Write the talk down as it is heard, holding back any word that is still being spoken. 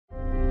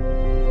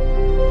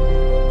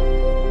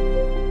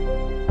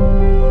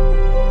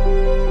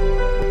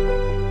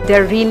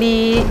They're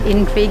really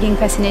intriguing,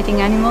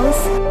 fascinating animals.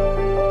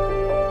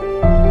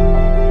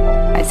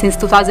 Since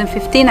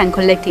 2015, I'm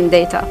collecting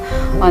data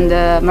on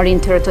the marine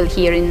turtle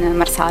here in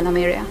Marsalam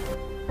area.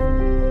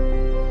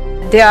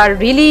 They are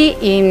really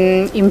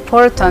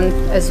important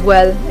as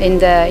well in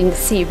the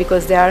sea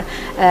because they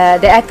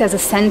act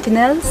as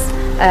sentinels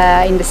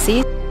in the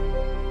sea.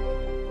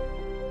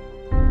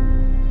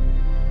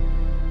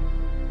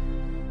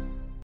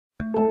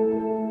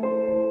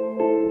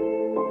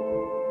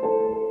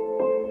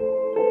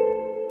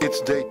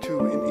 It's day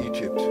 2 in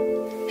Egypt.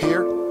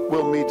 Here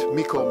we'll meet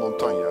Mico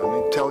Montagna,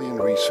 an Italian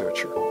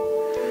researcher.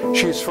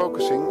 She is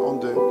focusing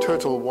on the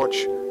Turtle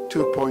Watch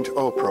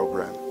 2.0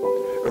 program,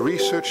 a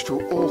research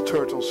to all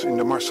turtles in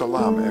the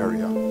Marsalam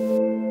area.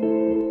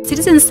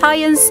 Citizen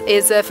science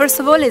is, first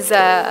of all, is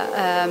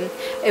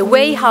a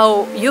way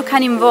how you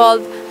can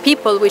involve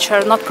people which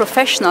are not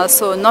professionals,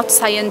 so not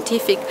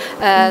scientific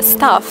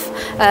staff,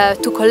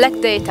 to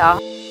collect data.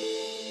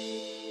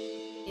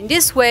 In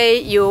this way,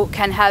 you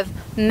can have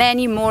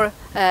many more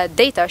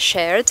data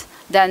shared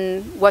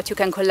than what you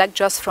can collect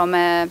just from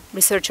a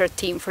researcher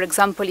team. For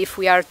example, if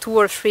we are 2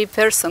 or 3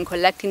 persons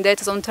collecting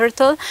data on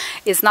turtle,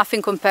 it's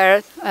nothing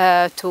compared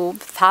to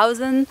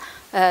 1,000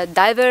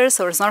 divers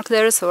or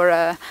snorkelers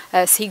or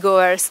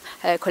seagoers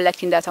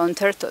collecting data on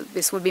turtle.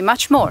 This would be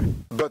much more.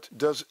 But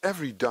does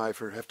every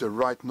diver have the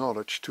right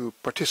knowledge to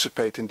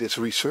participate in this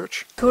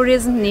research?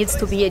 Tourism needs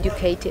to be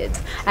educated,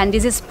 and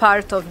this is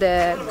part of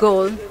the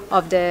goal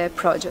of the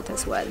project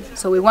as well.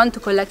 So we want to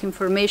collect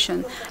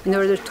information in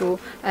order to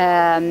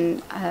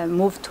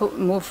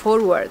move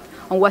forward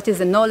on what is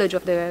the knowledge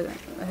of the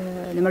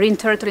marine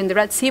turtle in the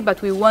Red Sea,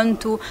 but we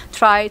want to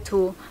try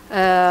to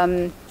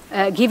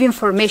give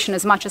information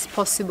as much as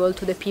possible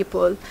to the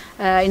people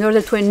in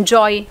order to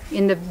enjoy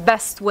in the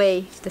best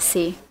way the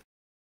sea.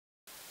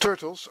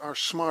 Turtles are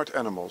smart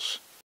animals.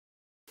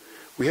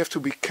 We have to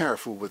be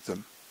careful with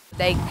them.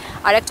 They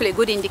are actually a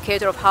good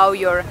indicator of how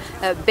your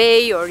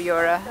bay or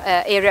your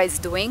area is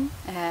doing,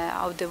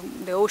 how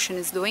the ocean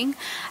is doing.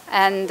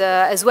 And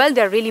as well,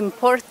 they're really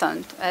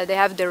important. They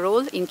have the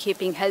role in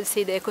keeping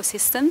healthy the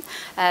ecosystem.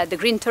 The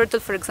green turtle,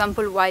 for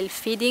example, while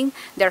feeding,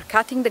 they're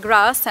cutting the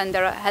grass and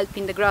they're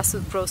helping the grass to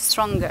grow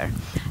stronger.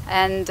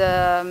 And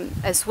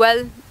as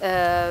well,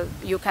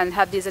 you can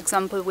have this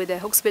example with the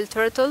hawksbill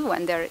turtle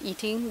when they're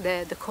eating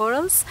the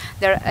corals.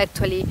 They're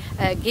actually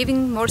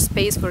giving more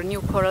space for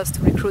new corals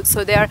to recruit.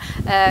 So they are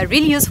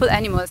really useful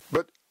animals.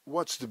 But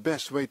what's the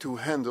best way to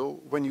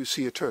handle when you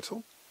see a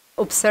turtle?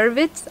 Observe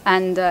it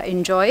and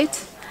enjoy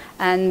it,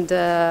 and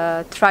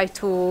try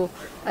to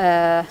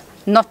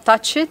not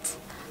touch it.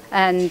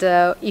 And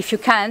if you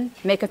can,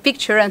 make a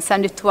picture and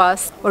send it to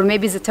us. Or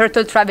maybe it's a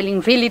turtle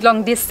traveling really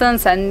long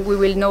distance and we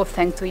will know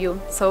thanks to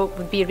you. So it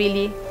would be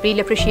really,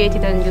 really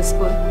appreciated and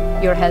useful,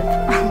 your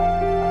help.